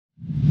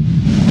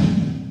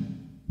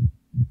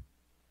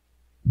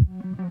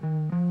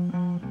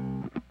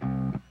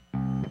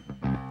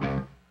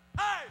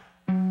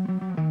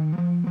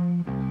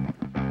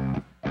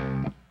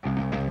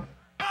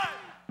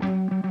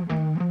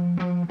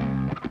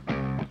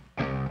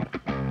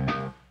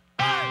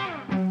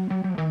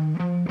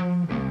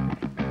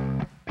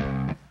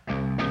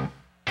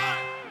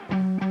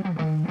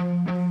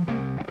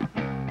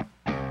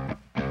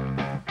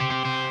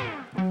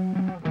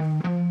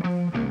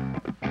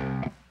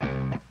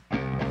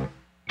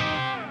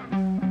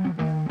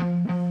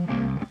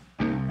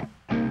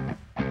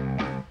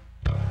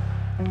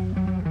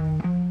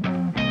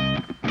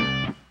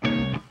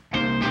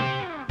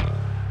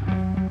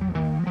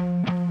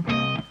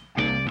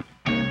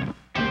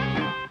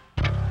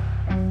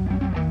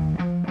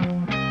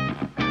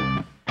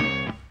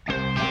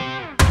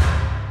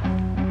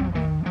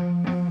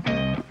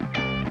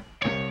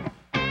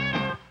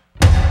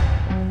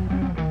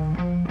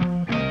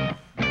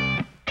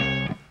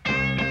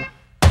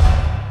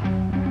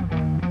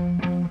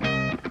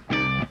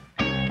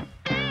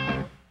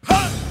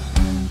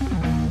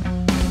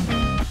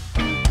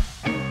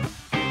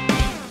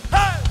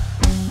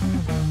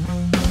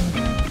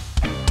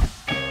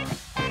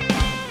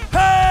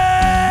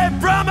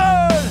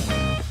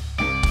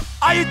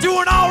Are you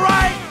doing all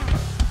right?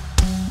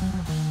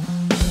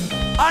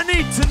 I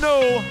need to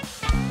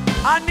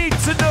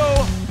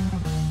know,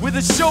 with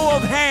a show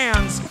of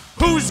hands,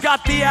 who's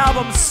got the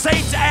album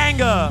Saint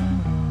Anger?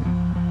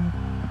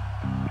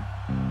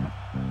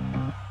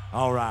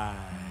 All right.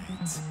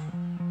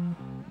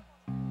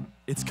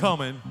 It's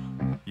coming.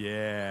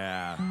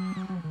 Yeah.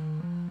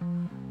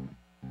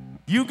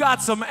 You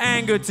got some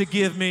anger to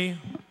give me.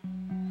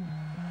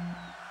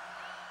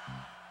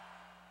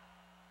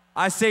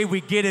 I say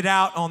we get it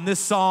out on this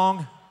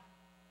song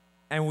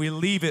and we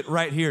leave it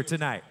right here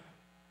tonight.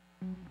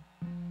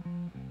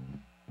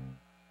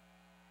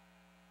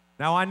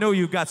 Now, I know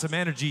you've got some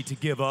energy to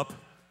give up,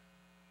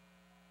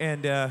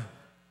 and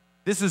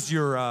this is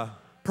your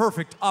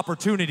perfect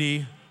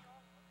opportunity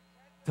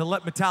to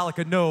let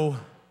Metallica know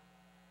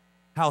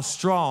how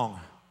strong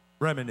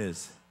Bremen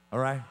is, all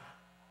right?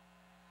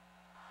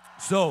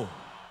 So,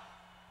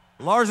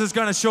 Lars is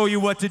gonna show you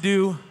what to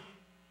do,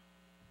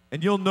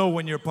 and you'll know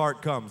when your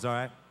part comes, all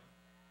right?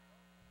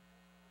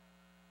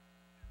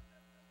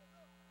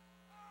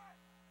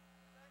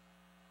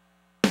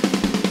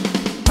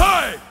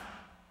 Hey!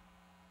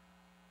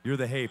 You're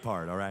the hey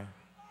part, all right?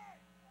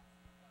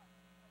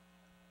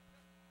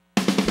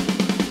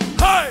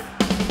 Hey!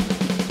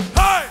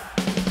 Hey!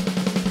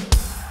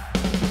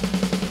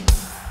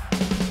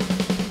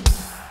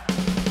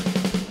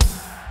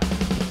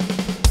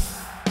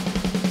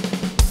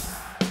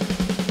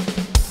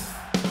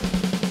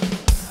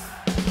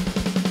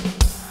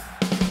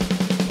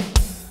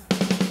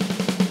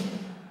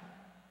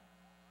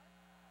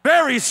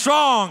 Very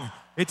strong.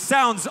 It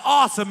sounds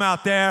awesome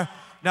out there.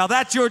 Now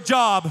that's your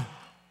job.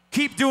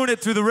 Keep doing it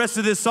through the rest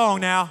of this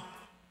song now.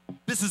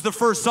 This is the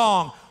first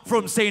song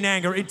from Saint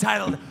Anger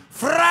entitled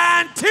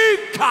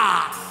Frantic.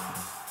 Hey!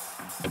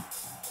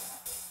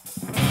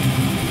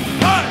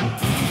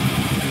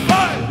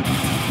 Hey!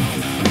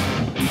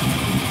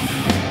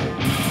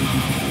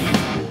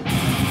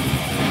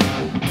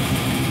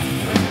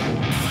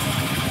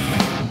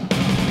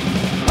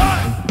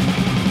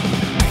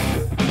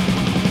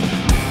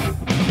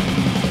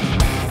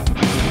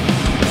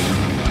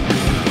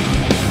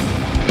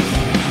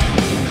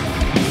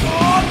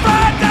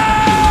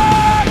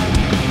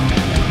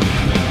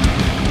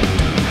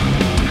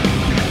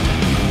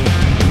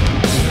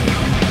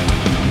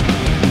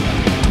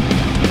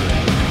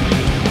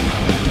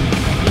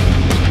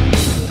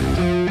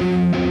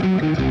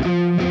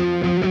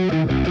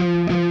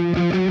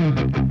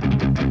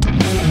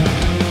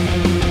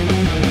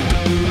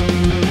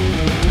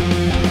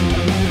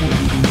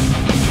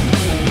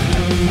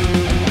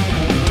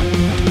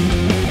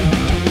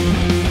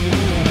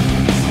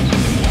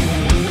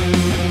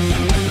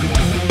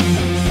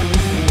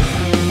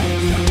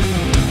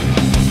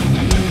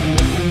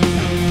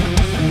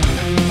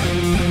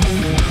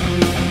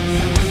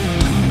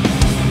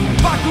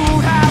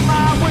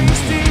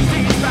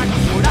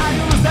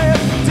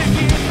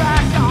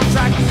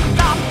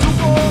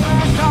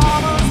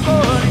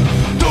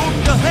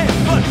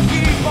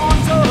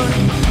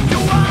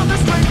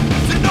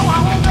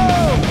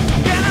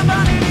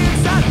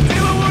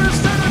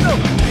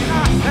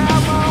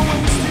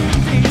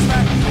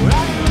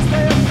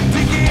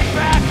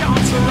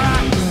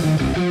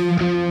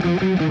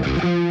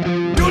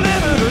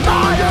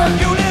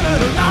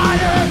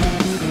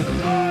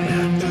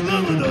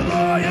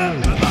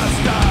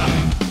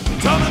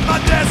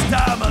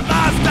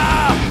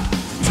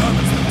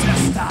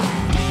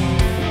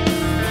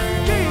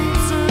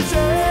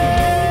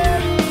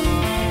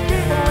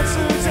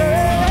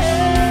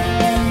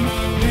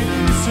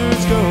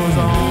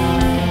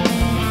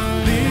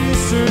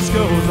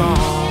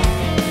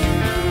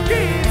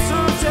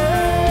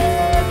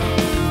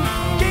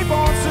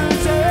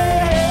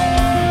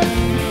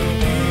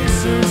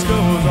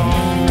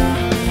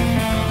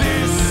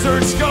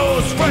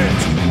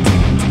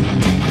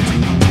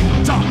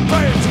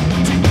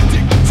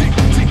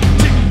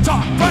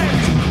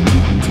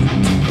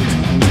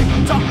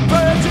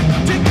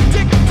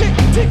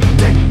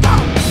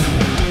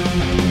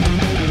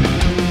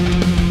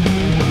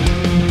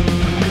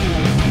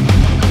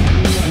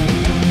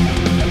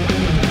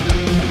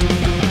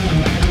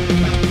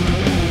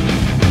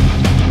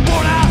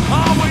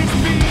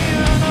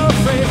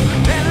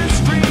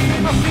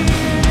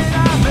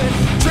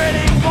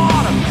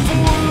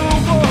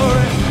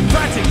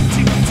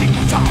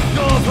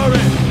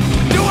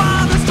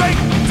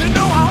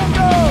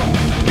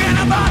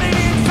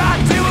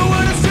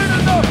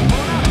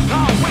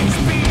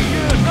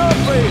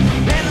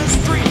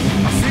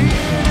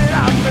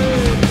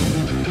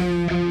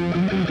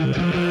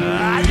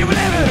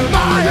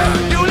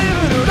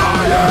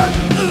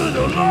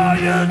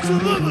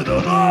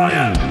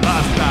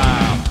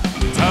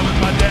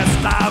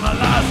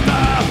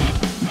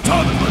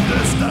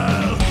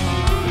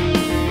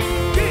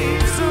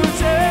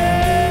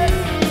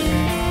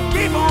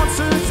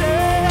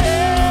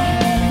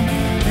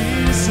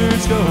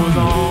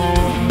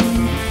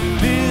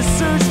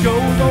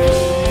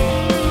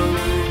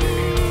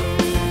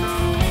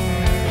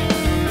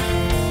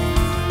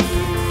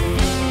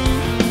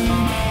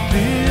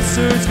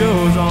 search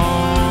goes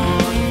on.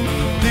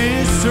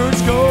 This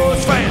search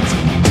goes frantic.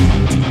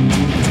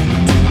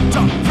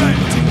 Top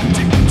frantic,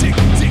 tick, tick,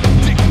 tick,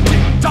 tick,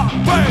 tick. Top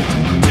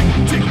frantic, tick,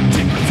 tick,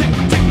 tick, tick,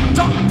 tick.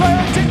 Top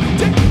frantic,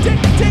 tick, tick,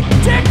 tick,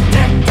 tick,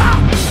 tick,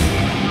 top.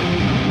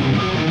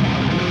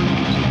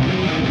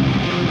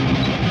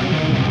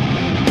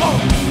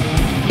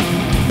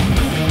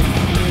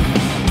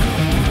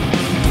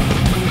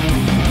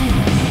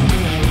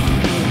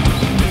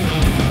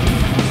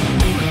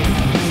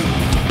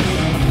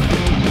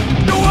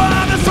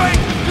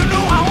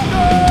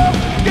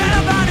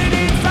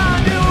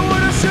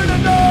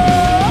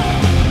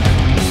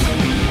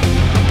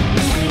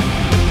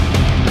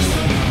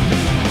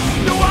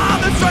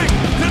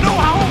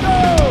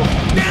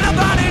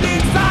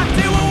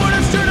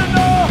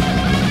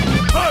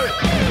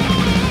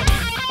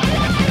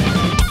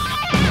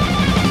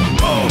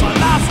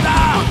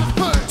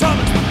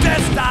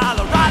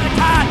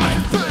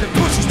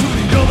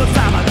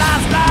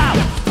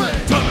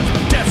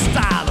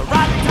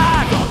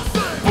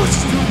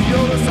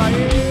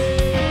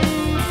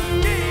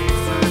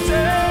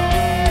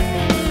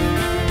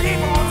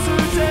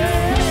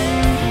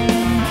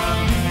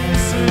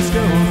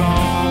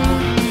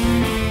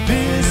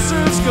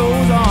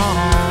 Goes on.